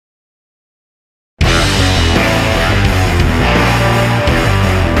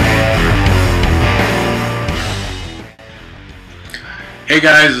Hey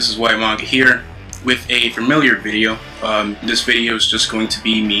guys, this is Whyt Manga here with a familiar video. This video is just going to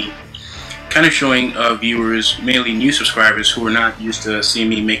be me kind of showing viewers, mainly new subscribers who are not used to seeing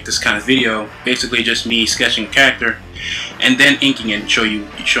me make this kind of video, basically just me sketching a character and then inking it and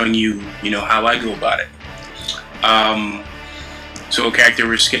showing you how I go about it. So a character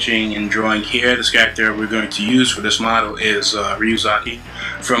we're sketching and drawing here, this character we're going to use for this model is Ryuzaki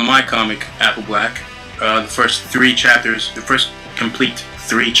from my comic Apple Black. The first 3 chapters, the first complete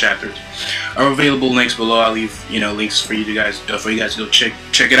 3 chapters are available. Links below. I'll leave links for you guys to go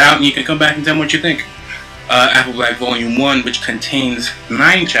check it out, and you can come back and tell me what you think. Apple Black Volume 1, which contains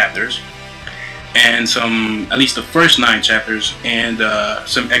 9 chapters and at least the first 9 chapters, and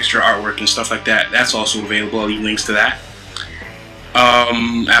some extra artwork and stuff like that. That's also available. I'll leave links to that.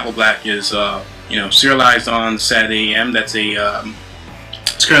 Apple Black is serialized on Saturday AM. That's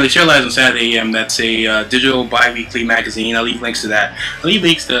it's currently serialized on Saturday AM. That's a digital bi-weekly magazine. I'll leave links to that. I'll leave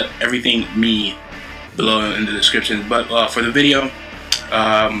links to everything me below in the description. But for the video,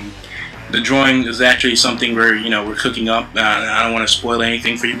 the drawing is actually something we're cooking up. I don't want to spoil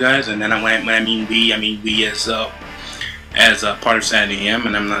anything for you guys. And then when I mean we, I mean we as part of Saturday AM.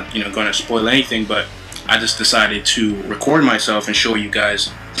 And I'm not going to spoil anything, but I just decided to record myself and show you guys,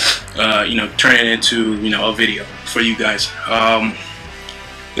 turn it into a video for you guys.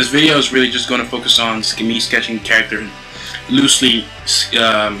 This video is really just going to focus on me sketching the character loosely,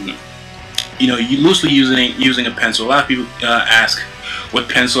 loosely using a pencil. A lot of people ask what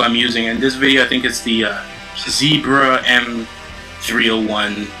pencil I'm using. In this video, I think it's the Zebra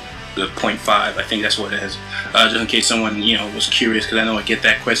M301 .5. I think that's what it is. Just in case someone was curious, because I know I get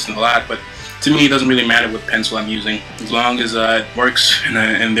that question a lot. But to me, it doesn't really matter what pencil I'm using, as long as it works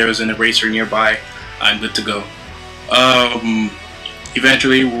and there's an eraser nearby. I'm good to go.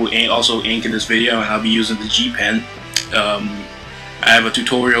 Eventually, we'll also ink in this video, and I'll be using the G pen. I have a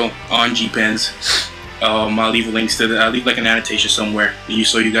tutorial on G pens. I'll leave links to I'll leave like an annotation somewhere,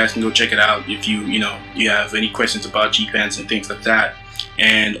 so you guys can go check it out if you have any questions about G pens and things like that.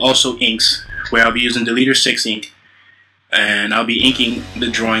 And also inks, where I'll be using the Leader 6 ink, and I'll be inking the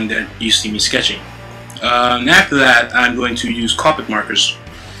drawing that you see me sketching. And after that, I'm going to use Copic markers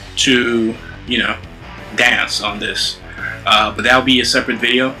to dance on this. But that'll be a separate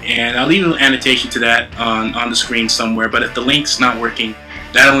video, and I'll leave an annotation to that on the screen somewhere. But if the link's not working,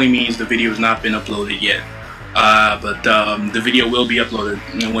 that only means the video has not been uploaded yet. But the video will be uploaded,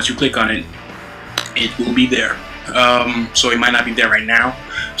 and once you click on it, it will be there. So it might not be there right now.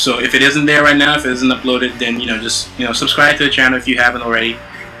 So if it isn't there right now, if it isn't uploaded, then just subscribe to the channel if you haven't already.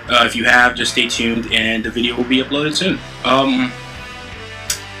 If you have, just stay tuned, and the video will be uploaded soon.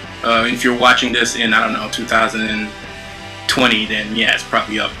 If you're watching this in, I don't know, 2020, then yeah, it's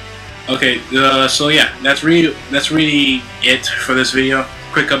probably up. Okay, so yeah, that's really it for this video.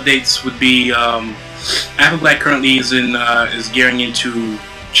 Quick updates would be Apple Black currently is gearing into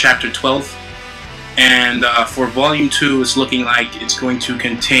chapter 12, and for volume 2, it's looking like it's going to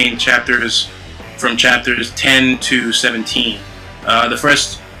contain chapters from chapters 10 to 17. The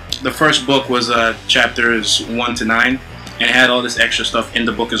first book was chapters 1 to 9, and it had all this extra stuff in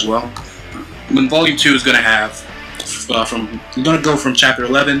the book as well. When volume 2 is going to have go from chapter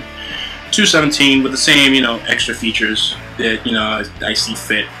 11 to 17 with the same extra features that I see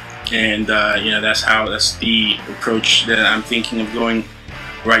fit, and that's the approach that I'm thinking of going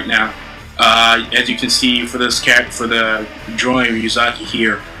right now. As you can see, for the drawing of Ryuzaki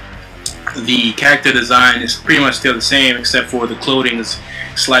here, the character design is pretty much still the same, except for the clothing is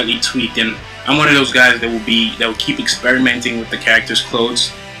slightly tweaked. And I'm one of those guys that will keep experimenting with the character's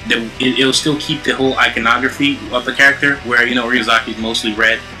clothes. It'll still keep the whole iconography of the character, where Ryuzaki is mostly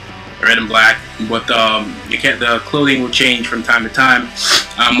red and black, but the clothing will change from time to time.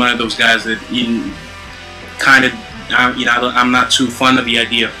 I'm one of those guys that I'm not too fond of the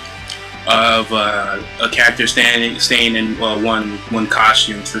idea of a character staying in one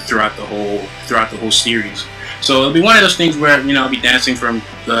costume throughout the whole series. So it'll be one of those things where I'll be dancing from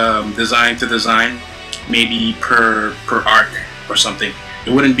design to design, maybe per arc or something. I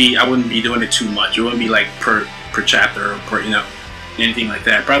wouldn't be doing it too much. It wouldn't be like per chapter or per anything like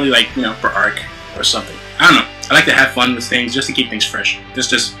that. Probably like per arc or something. I don't know. I like to have fun with things just to keep things fresh. That's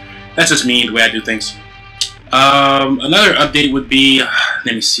just me, the way I do things. Another update would be,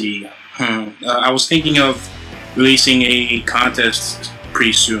 let me see. I was thinking of releasing a contest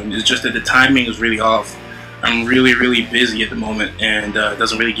pretty soon. It's just that the timing is really off. I'm really busy at the moment, and it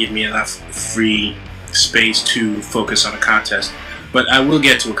doesn't really give me enough free space to focus on a contest. But I will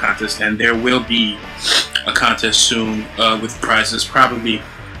get to a contest, and there will be a contest soon with prizes. Probably,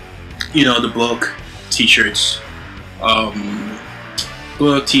 the book, t-shirts,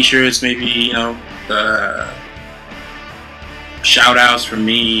 book, t-shirts, maybe, you know, shout outs from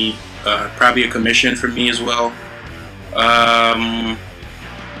me, probably a commission from me as well.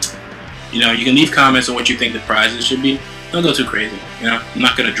 You know, you can leave comments on what you think the prizes should be. Don't go too crazy, you know. I'm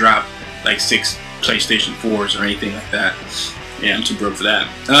not gonna drop like 6 PlayStation 4s or anything like that. Yeah, I'm too broke for that.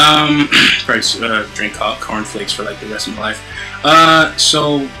 Probably drink cornflakes for like the rest of my life.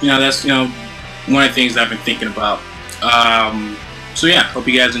 So, you know, that's, you know, one of the things that I've been thinking about. So yeah, hope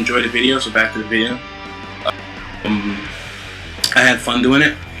you guys enjoyed the video. So back to the video. I had fun doing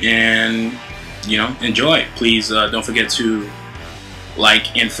it, and, you know, enjoy. Please don't forget to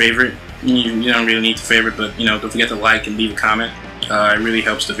like and favorite. You don't really need to favorite, but, you know, don't forget to like and leave a comment. It really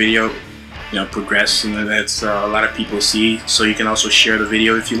helps the video, you know, progress, and that's a lot of people see. So you can also share the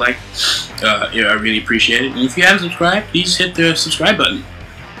video if you like. Yeah, I really appreciate it. And if you haven't subscribed, please hit the subscribe button.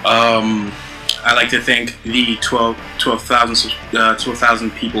 I'd like to thank the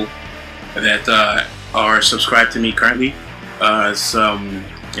 12,000 people that are subscribed to me currently. It's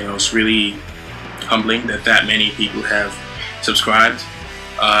you know, it's really humbling that many people have subscribed,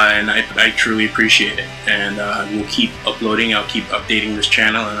 and I truly appreciate it. And we'll keep uploading. I'll keep updating this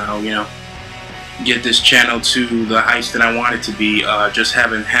channel, and I'll, you know, get this channel to the heights that I want it to be. Just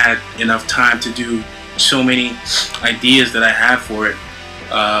haven't had enough time to do so many ideas that I have for it,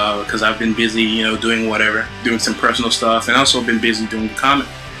 because I've been busy, you know, doing some personal stuff, and also been busy doing the comic.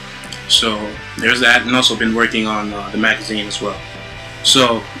 So there's that, and also been working on the magazine as well.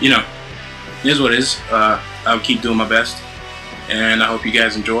 So, you know, here's what it is. I'll keep doing my best, and I hope you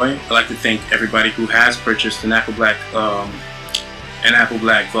guys enjoy. I'd like to thank everybody who has purchased an Apple Black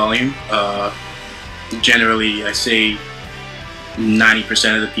volume. Generally, I say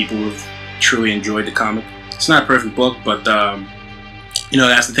 90% of the people have truly enjoyed the comic. It's not a perfect book, but you know,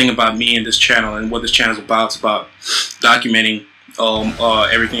 that's the thing about me and this channel, and what this channel is about. It's about documenting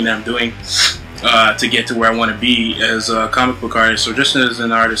everything that I'm doing to get to where I want to be as a comic book artist, or just as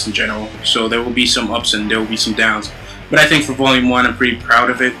an artist in general. So there will be some ups and there will be some downs, but I think for volume 1 I'm pretty proud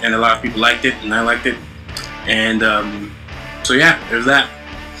of it, and a lot of people liked it, and I liked it. And so yeah, there's that.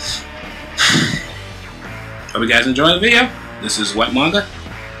 Hope you guys enjoy the video. This is Whyt Manga,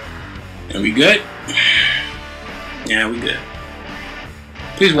 and we good? Yeah, we good.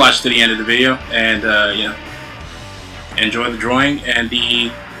 Please watch to the end of the video, and you know, enjoy the drawing. And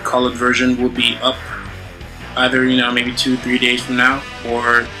the colored version will be up either, you know, maybe 2-3 days from now,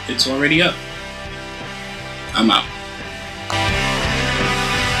 or it's already up. I'm out.